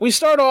we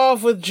start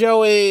off with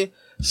Joey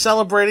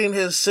celebrating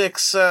his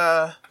 6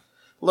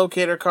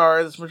 locator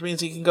cards, which means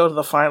he can go to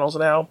the finals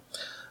now.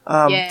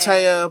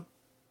 Taya,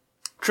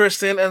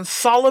 Tristan, and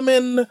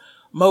Solomon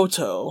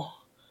Moto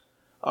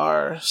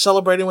are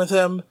celebrating with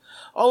him.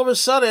 All of a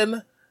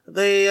sudden,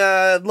 they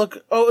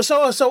look.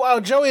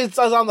 Joey is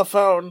on the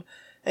phone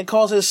and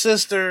calls his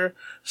sister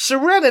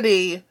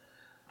Serenity.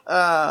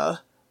 And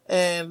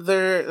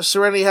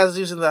Serenity has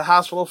using the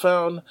hospital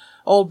phone,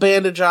 old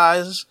bandage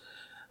eyes.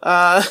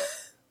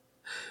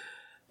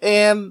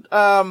 And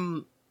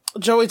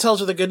Joey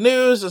tells her the good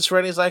news, and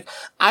Serenity's like,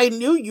 I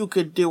knew you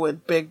could do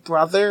it, big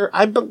brother.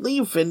 I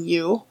believe in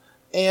you.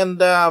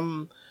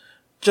 And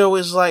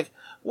Joey's like,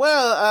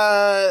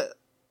 well,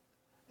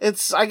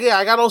 I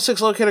got all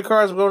 6 located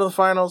cards, I'm going to the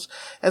finals.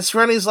 And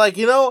Serenity's like,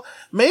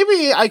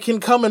 maybe I can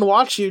come and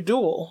watch you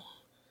duel.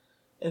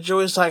 And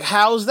Joey's like,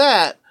 how's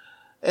that?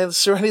 And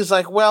Serenity's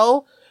like,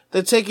 well,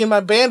 they're taking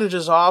my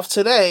bandages off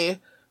today,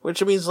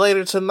 which means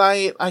later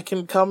tonight I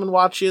can come and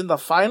watch you in the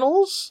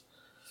finals?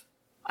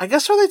 I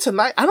guess are they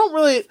tonight? I don't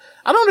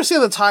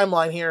understand the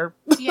timeline here.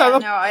 Yeah,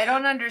 no, I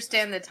don't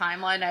understand the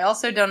timeline. I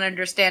also don't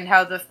understand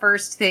how the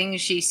first thing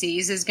she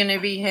sees is going to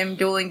be him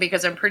dueling,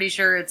 because I'm pretty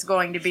sure it's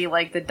going to be,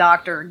 like, the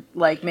doctor,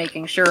 like,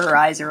 making sure her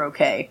eyes are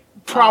okay.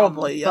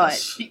 Probably,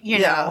 yes. But, you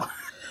know.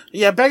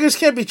 Yeah, beggars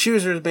can't be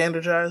choosers,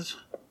 bandage eyes.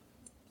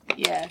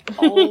 Yeah,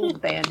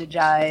 old bandage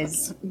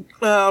eyes.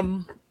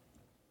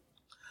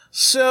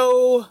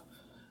 So,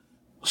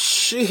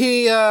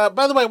 she,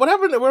 by the way, what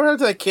happened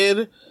to that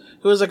kid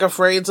who was, like,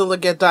 afraid to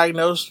get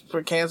diagnosed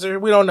for cancer?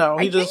 We don't know.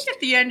 I think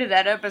at the end of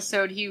that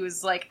episode, he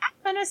was like,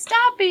 I'm gonna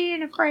stop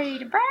being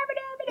afraid. Yep.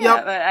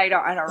 But I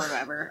don't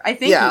remember. I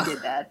think he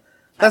did that.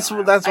 That's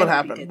what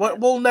happened.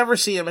 We'll never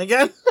see him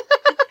again.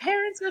 His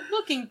parents were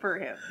looking for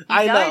him. He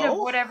died of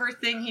whatever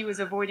thing he was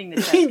avoiding the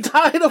test. He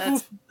died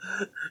of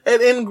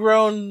an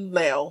ingrown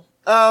nail.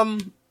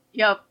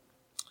 Yep.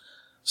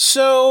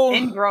 So...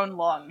 Ingrown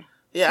lung.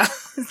 Yeah.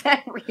 Is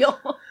that real?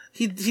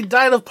 He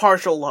died of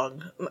partial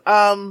lung.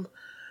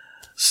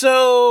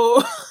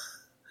 So...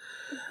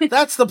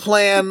 that's the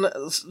plan.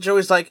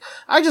 Joey's like,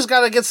 I just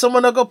gotta get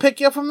someone to go pick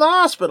you up from the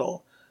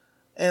hospital.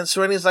 And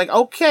Serenity's like,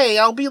 okay,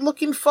 I'll be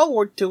looking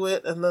forward to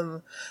it. And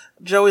then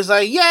Joey's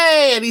like,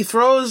 yay! And he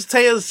throws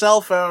Taya's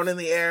cell phone in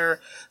the air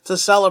to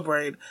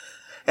celebrate.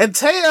 And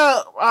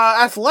Taya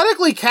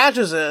athletically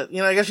catches it.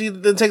 I guess she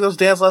didn't take those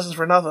dance lessons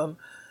for nothing.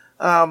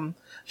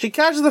 She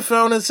catches the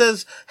phone and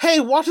says, hey,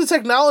 watch the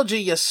technology,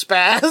 you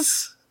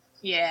spaz.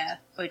 Yeah,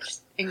 which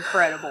is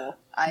incredible.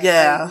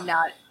 Spaz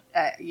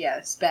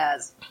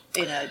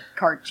in a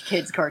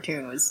kid's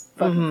cartoon was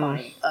fucking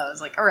funny. I was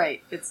like,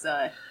 alright, it's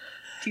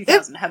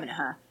 2000,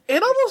 huh?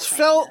 It almost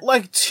felt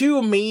like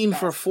too mean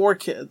for 4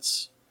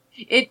 kids.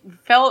 It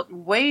felt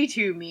way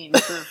too mean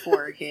for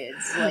 4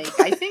 kids. Like,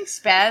 I think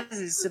spaz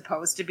is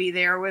supposed to be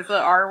there with the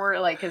R word,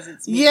 like, because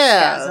it's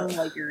spasm,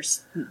 like you're,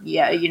 it's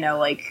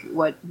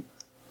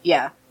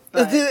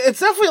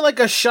definitely like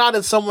a shot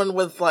at someone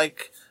with,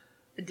 like,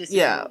 a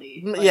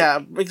disability.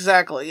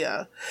 Exactly,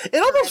 yeah.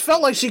 It almost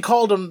felt like she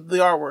called him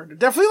the R word. It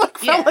definitely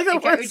felt like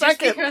it for a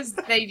second. Just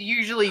because they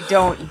usually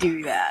don't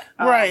do that.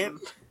 Right.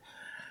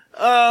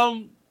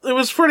 It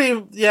was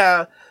pretty,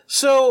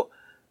 so,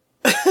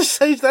 that's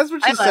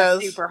what she says. I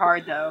laughed super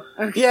hard, though.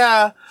 Okay.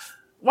 Yeah,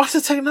 watch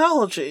the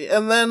technology.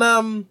 And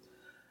then,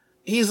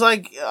 he's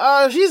like,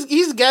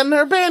 he's getting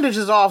her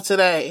bandages off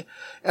today.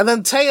 And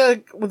then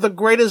Taya, with the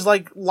greatest,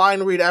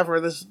 line read ever,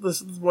 this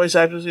voice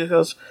actress, he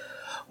goes,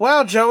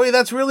 wow, Joey,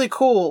 that's really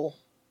cool.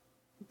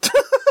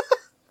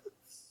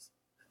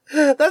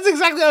 That's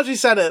exactly how she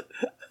said it.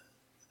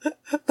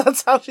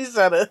 That's how she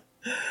said it.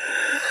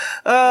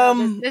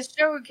 This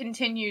show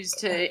continues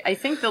to, I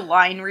think the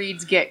line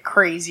reads get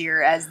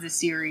crazier as the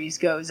series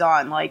goes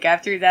on. Like,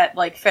 after that,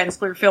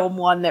 Fensler film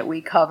one that we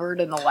covered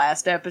in the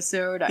last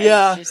episode,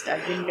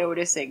 I've been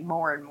noticing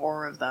more and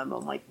more of them.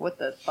 I'm like, what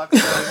the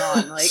fuck's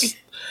going on? Like,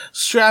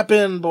 strap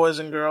in, boys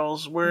and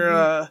girls.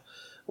 We're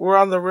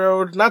on the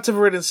road, not to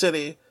Viridian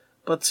City,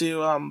 but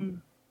to,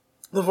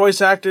 the voice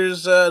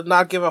actors,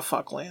 not give a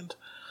fuck land.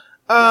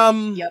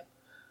 Yep.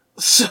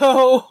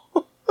 So...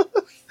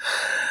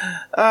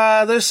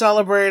 they're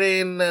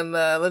celebrating, and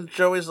then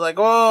Joey's like,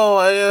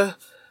 oh,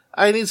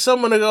 I need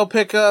someone to go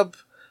pick up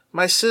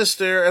my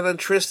sister, and then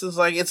Tristan's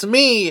like, it's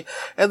me!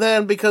 And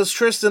then, because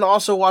Tristan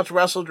also watched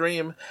Wrestle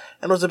Dream,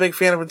 and was a big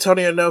fan of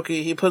Antonio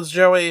Inoki, he puts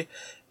Joey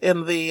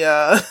in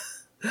the,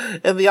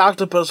 in the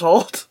octopus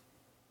hold.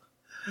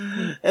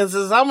 Mm-hmm. And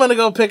says, I'm gonna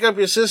go pick up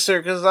your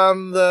sister, cause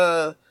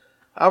cause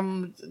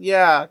I'm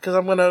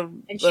gonna...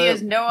 And she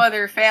has no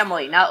other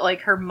family, not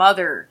like her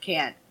mother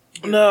can't.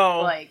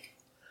 No.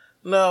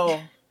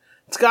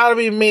 It's gotta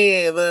be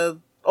me, the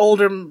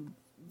older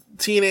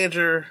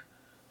teenager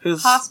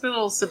who's...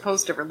 Hospital's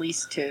supposed to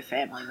release to a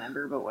family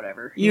member, but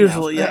whatever.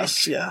 Usually,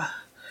 yes, yeah.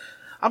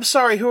 I'm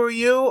sorry, who are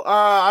you?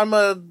 I'm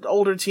an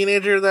older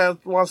teenager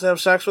that wants to have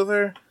sex with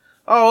her.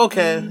 Oh,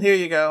 okay, here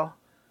you go.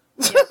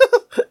 Yep.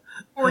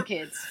 4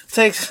 kids.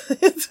 Take this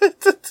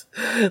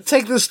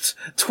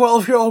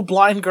 12-year-old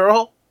blind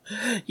girl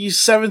You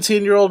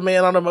 17-year-old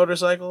man on a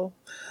motorcycle.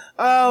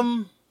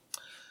 So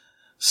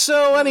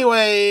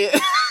anyway,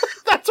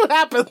 that's what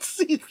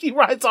happens. He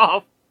rides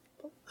off.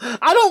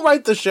 I don't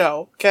write the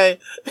show, okay?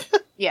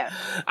 Yeah.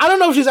 I don't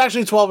know if she's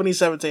actually 12 and he's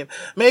 17.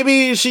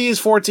 Maybe she's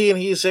 14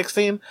 and he's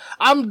 16.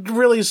 I'm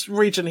really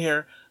reaching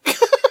here.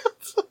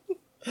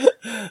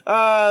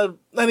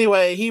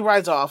 Anyway, he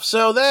rides off.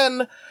 So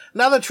then,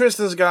 now that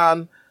Tristan's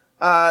gone,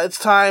 it's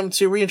time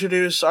to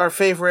reintroduce our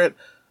favorite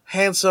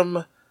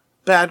handsome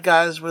bad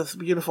guys with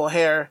beautiful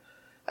hair.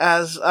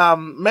 As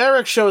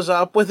Merrick shows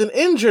up with an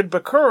injured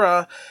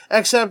Bakura,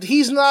 except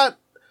he's not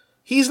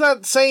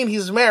saying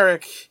he's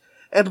Merrick,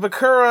 and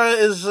Bakura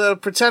is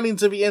pretending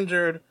to be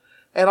injured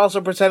and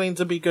also pretending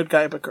to be good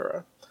guy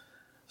Bakura.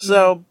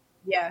 So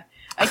yeah,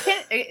 I feel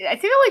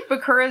like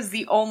Bakura is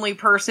the only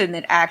person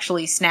that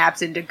actually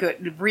snaps into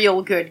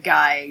real good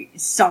guy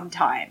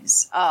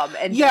sometimes.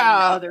 And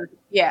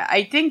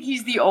I think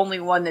he's the only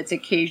one that's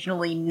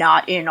occasionally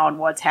not in on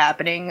what's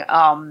happening.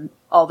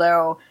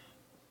 Although,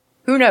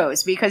 who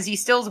knows? Because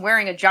he's still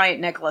wearing a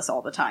giant necklace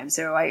all the time,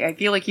 so I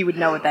feel like he would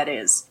know what that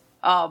is.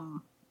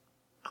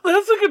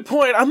 That's a good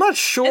point. I'm not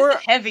sure.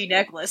 It's a heavy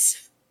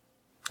necklace.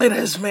 It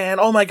is, man.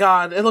 Oh my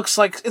god. It looks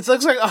like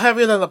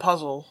heavier than the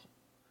puzzle.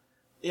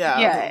 Yeah.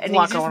 Yeah, and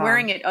he's just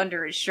wearing it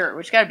under his shirt,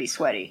 which gotta be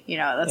sweaty. You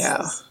know,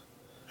 that's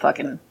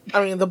fucking...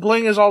 I mean, the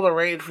bling is all the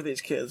rage for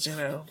these kids, you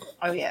know.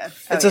 Oh, yeah.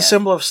 It's a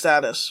symbol of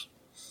status.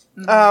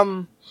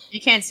 Mm-hmm.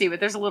 You can't see, but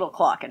there's a little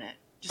clock in it.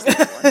 Just a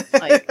little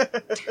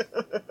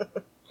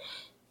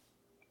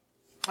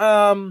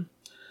one.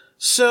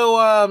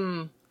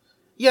 So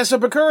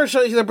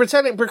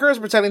Bakura's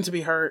pretending to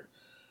be hurt.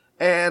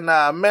 And,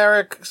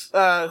 Merrick,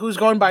 who's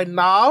going by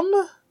Nam?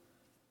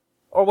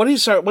 Or what do you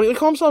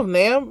call himself?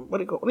 Nam? What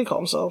do you call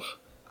himself?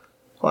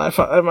 Well, it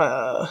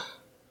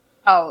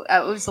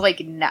was like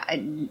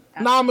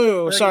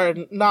NAMU.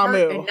 Sorry,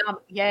 NAMU.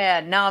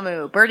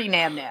 NAMU. Birdie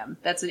Nam Nam.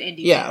 That's an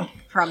indie band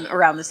from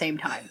around the same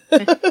time.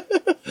 I'm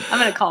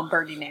gonna call him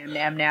Birdie Nam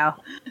Nam now.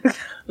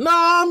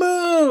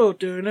 NAMU.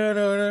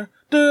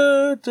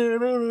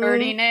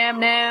 Birdie Nam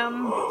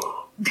Nam.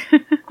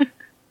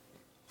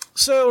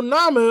 So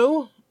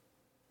Namu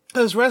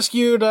has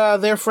rescued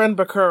their friend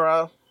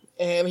Bakura,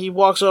 and he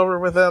walks over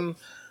with him,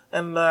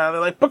 and they're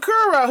like,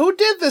 Bakura, who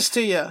did this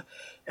to you?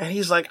 And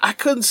he's like, I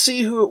couldn't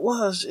see who it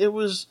was.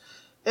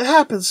 It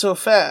happened so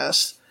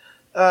fast.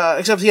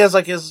 Except he has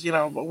like his,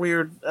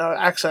 weird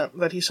accent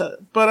that he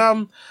said.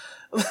 But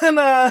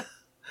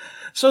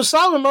so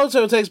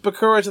Sakamoto takes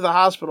Bakura to the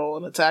hospital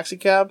in a taxi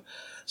cab.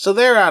 So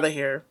they're out of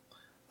here.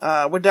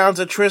 We're down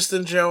to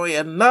Tristan, Joey,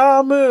 and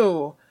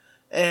Namu.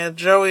 And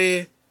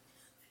Joey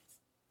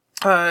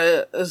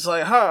is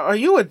like, are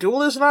you a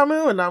duelist,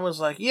 Namu? And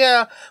Namu's like,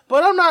 yeah,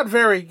 but I'm not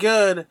very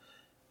good.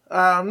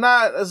 I'm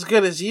not as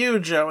good as you,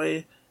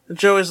 Joey. And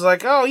Joey's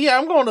like, oh yeah,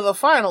 I'm going to the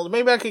finals.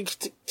 Maybe I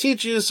could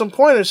teach you some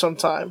pointers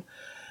sometime.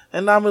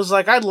 And Namu's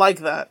like, I'd like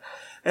that.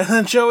 And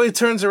then Joey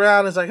turns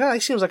around and is like, he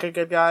seems like a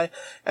good guy.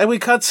 And we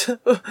cut to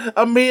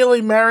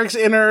immediately Merrick's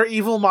inner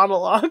evil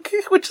monologue,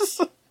 which is,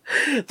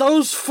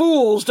 those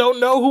fools don't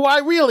know who I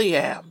really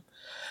am.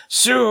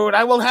 Soon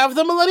I will have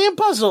the Millennium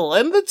Puzzle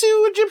and the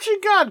 2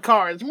 Egyptian God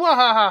cards.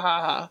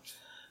 Mwahahaha.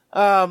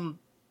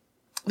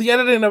 The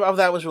editing of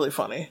that was really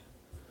funny.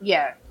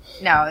 Yeah.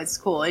 No, it's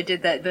cool. It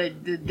did that,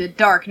 the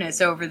darkness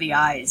over the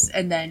eyes,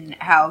 and then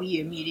how he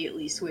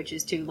immediately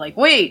switches to, like,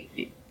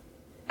 wait,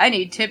 I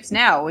need tips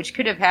now, which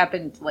could have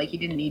happened, like, he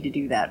didn't need to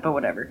do that, but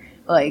whatever.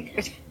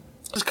 Like...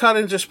 Just cut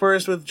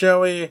interspersed with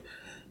Joey,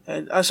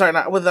 and,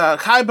 with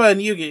Kaiba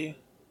and Yugi.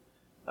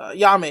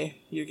 Yami,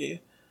 Yugi.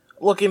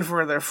 Looking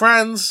for their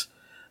friends.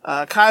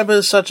 Kaiba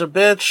is such a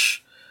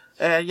bitch,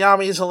 and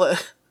Yami's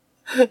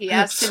he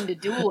asked him to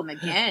duel him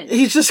again.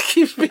 He just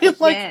keeps being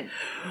like,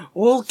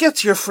 we'll get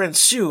to your friends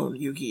soon,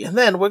 Yugi, and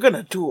then we're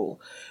gonna duel.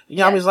 And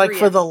Yami's like,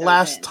 for the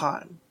last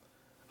time,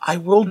 I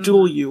will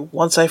duel you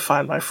once I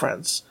find my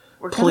friends.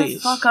 We're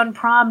Please. gonna fuck on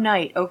prom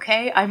night,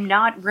 okay? I'm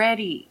not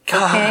ready,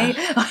 okay?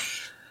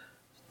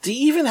 Do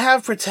you even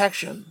have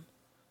protection?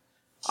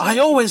 I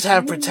always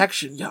have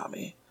protection,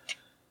 Yami.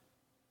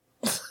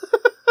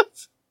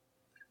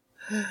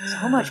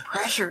 So much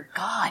pressure,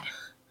 God.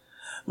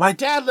 My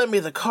dad lent me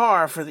the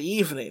car for the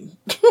evening.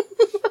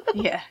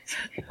 Yeah.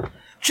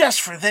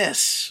 Just for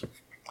this.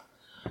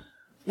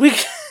 We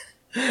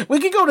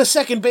can go to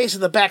second base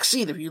in the back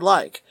seat if you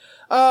like.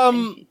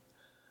 And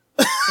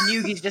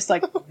Yugi's just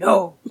like,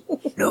 no.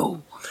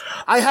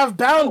 I have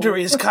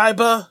boundaries,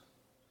 Kaiba.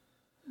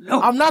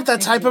 No. I'm not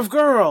that type of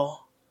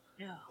girl.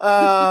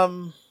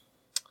 No.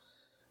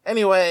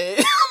 Anyway,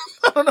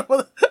 I don't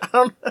know.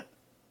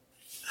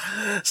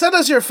 Send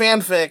us your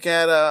fanfic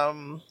at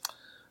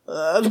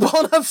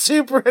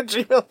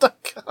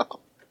ballnutsuper@gmail.com.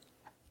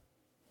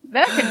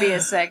 That could be a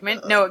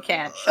segment. No, it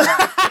can't.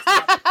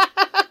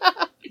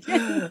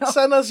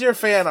 Send us your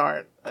fan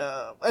art.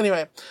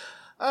 Anyway.